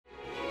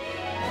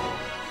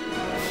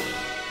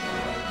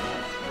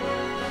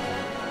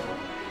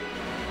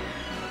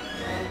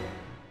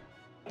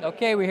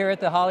Okay, we're here at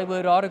the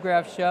Hollywood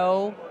Autograph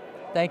Show.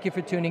 Thank you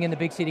for tuning in to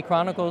Big City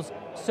Chronicles.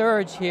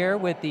 Serge here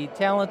with the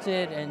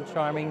talented and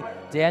charming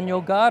Daniel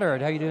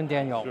Goddard. How you doing,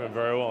 Daniel? Doing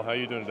very well. How are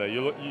you doing today?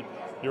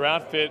 Your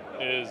outfit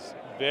is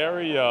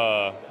very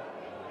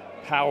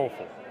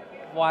powerful.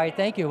 Why,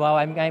 thank you. Well,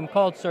 I'm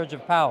called Surge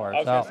of Power. I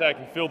was going to say, I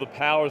can feel the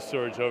power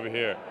surge over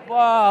here.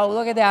 Whoa,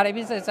 look at that.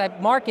 It's like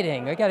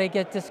marketing. We got to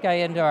get this guy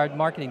into our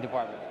marketing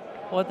department.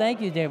 Well,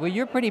 thank you, Daniel. Well,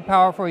 you're pretty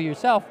powerful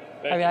yourself.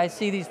 I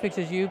see these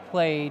pictures. You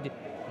played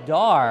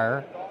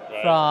Dar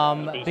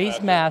from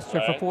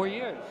Beastmaster for 4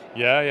 years.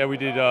 Yeah, we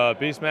did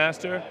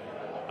Beastmaster,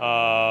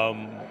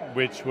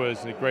 which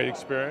was a great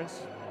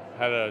experience.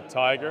 Had a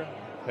tiger,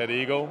 had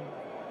eagle,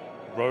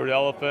 rode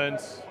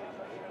elephants.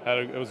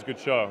 It was a good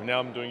show. Now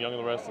I'm doing Young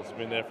and the Restless. I've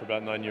been there for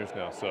about 9 years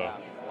now. So.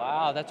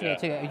 Wow, that's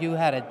what you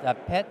had a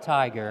pet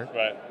tiger,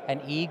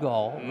 an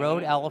eagle,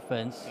 rode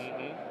elephants.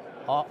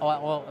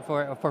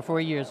 For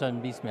 4 years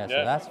on Beastmaster.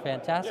 Yeah. That's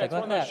fantastic. Yeah, it's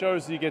one of those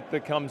shows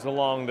that comes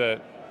along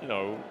that,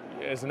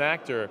 as an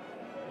actor,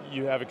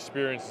 you have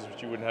experiences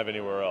which you wouldn't have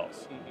anywhere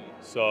else.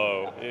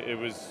 So it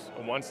was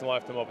a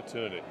once-in-a-lifetime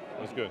opportunity.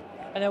 It was good.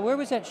 And now, where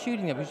was that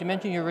shooting? Because you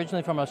mentioned you're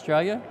originally from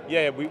Australia.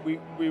 Yeah,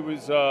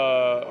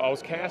 I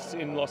was cast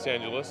in Los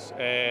Angeles,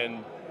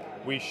 and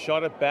we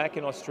shot it back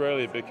in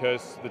Australia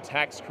because the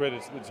tax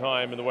credits at the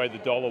time and the way the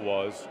dollar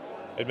was,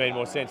 it made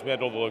more sense. We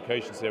had all the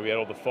locations there. We had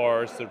all the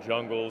forests, the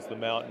jungles, the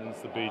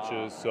mountains, the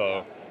beaches.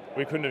 So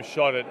we couldn't have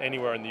shot it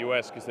anywhere in the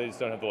U.S. because they just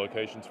don't have the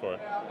locations for it.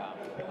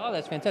 Oh,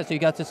 that's fantastic. So you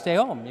got to stay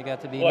home. You got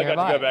to be nearby. I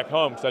got to go back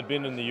home because I'd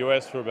been in the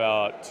U.S. for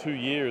about 2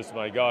 years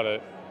when I got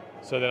it.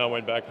 So then I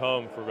went back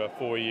home for about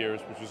 4 years,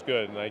 which was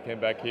good. And I came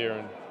back here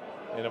and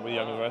ended up with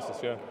Young and the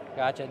Restless, yeah.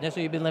 Gotcha. So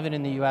you've been living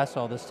in the U.S.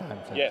 all this time?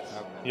 So. Yes.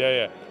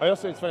 Okay. Yeah.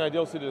 It's funny, I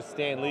also did a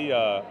Stan Lee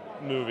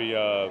movie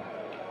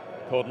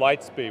called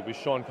Lightspeed with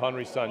Sean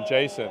Connery's son,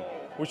 Jason,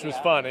 which was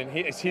fun. And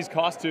his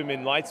costume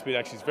in Lightspeed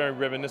actually is very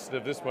reminiscent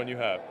of this one you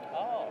have.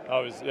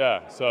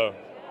 So.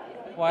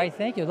 Why,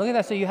 thank you. Look at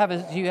that. So you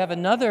have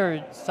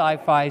another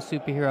sci-fi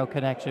superhero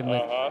connection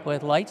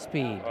with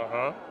Lightspeed.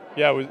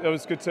 Yeah, it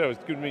was good too. It was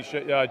good to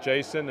meet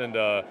Jason,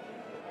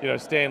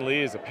 and Stan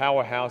Lee is a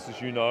powerhouse,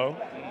 as you know.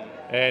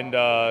 And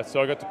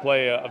so I got to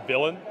play a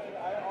villain.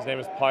 His name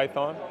is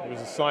Python. He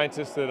was a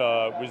scientist that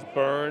was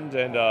burned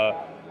and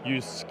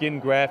used skin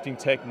grafting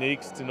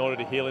techniques in order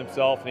to heal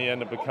himself, and he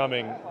ended up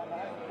becoming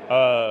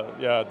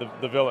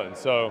the villain.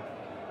 So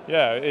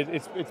yeah,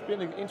 it's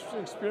been an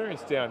interesting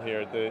experience down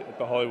here at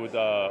the Hollywood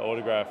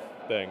autograph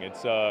thing.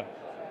 It's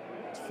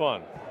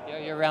fun. Yeah,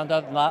 you're around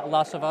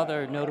lots of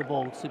other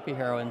notable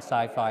superhero and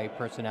sci-fi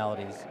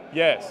personalities.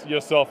 Yes,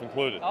 yourself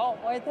included. Oh,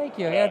 why, thank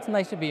you. Yeah, it's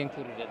nice to be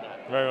included in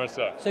that. Very much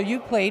so. So you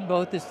played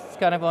both this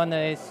kind of on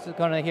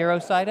the hero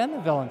side and the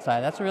villain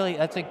side. That's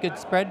a good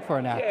spread for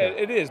an actor. Yeah,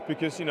 it is,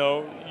 because you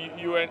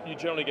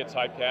generally get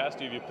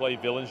typecast. If you play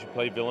villains, you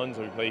play villains,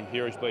 or you play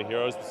heroes, you play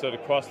heroes. So to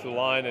cross the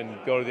line and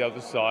go to the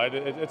other side,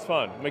 it's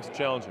fun. It makes it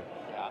challenging.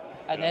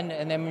 And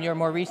then in your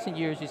more recent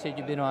years, you said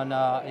you've been on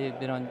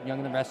Young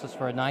and the Restless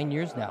for 9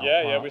 years now.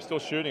 Yeah, we're still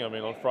shooting. I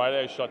mean, on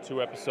Friday I shot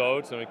 2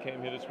 episodes, and we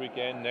came here this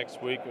weekend.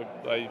 Next week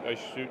I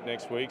shoot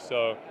next week.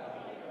 So,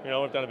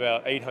 we've done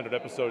about 800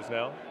 episodes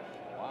now.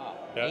 Wow,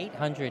 yeah.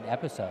 800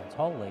 episodes,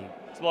 holy.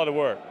 It's a lot of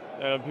work.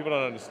 And people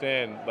don't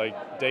understand,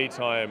 like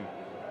daytime,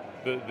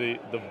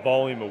 the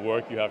volume of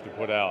work you have to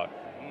put out.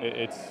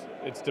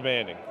 It's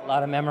demanding. A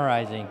lot of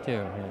memorizing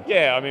too.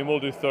 Yeah, I mean, we'll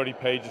do 30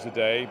 pages a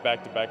day,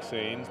 back-to-back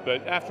scenes,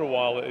 but after a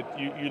while,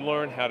 you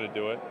learn how to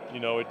do it.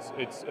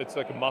 It's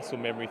like a muscle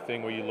memory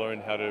thing where you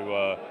learn how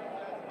to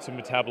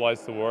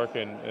metabolize the work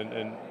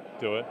and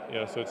do it.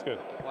 So it's good.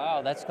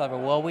 Wow, that's clever.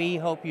 Well, we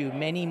hope you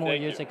many more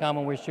years to come,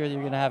 and we're sure that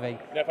you're going to have a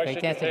now, if I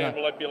shake your hand,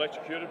 will I be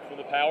electrocuted from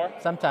the power?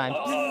 Sometimes.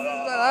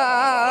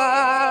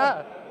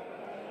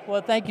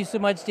 Well, thank you so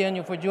much,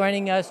 Daniel, for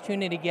joining us.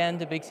 Tune in again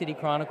to Big City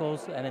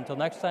Chronicles, and until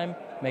next time,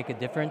 make a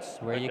difference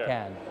where you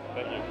can.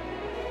 Thank you.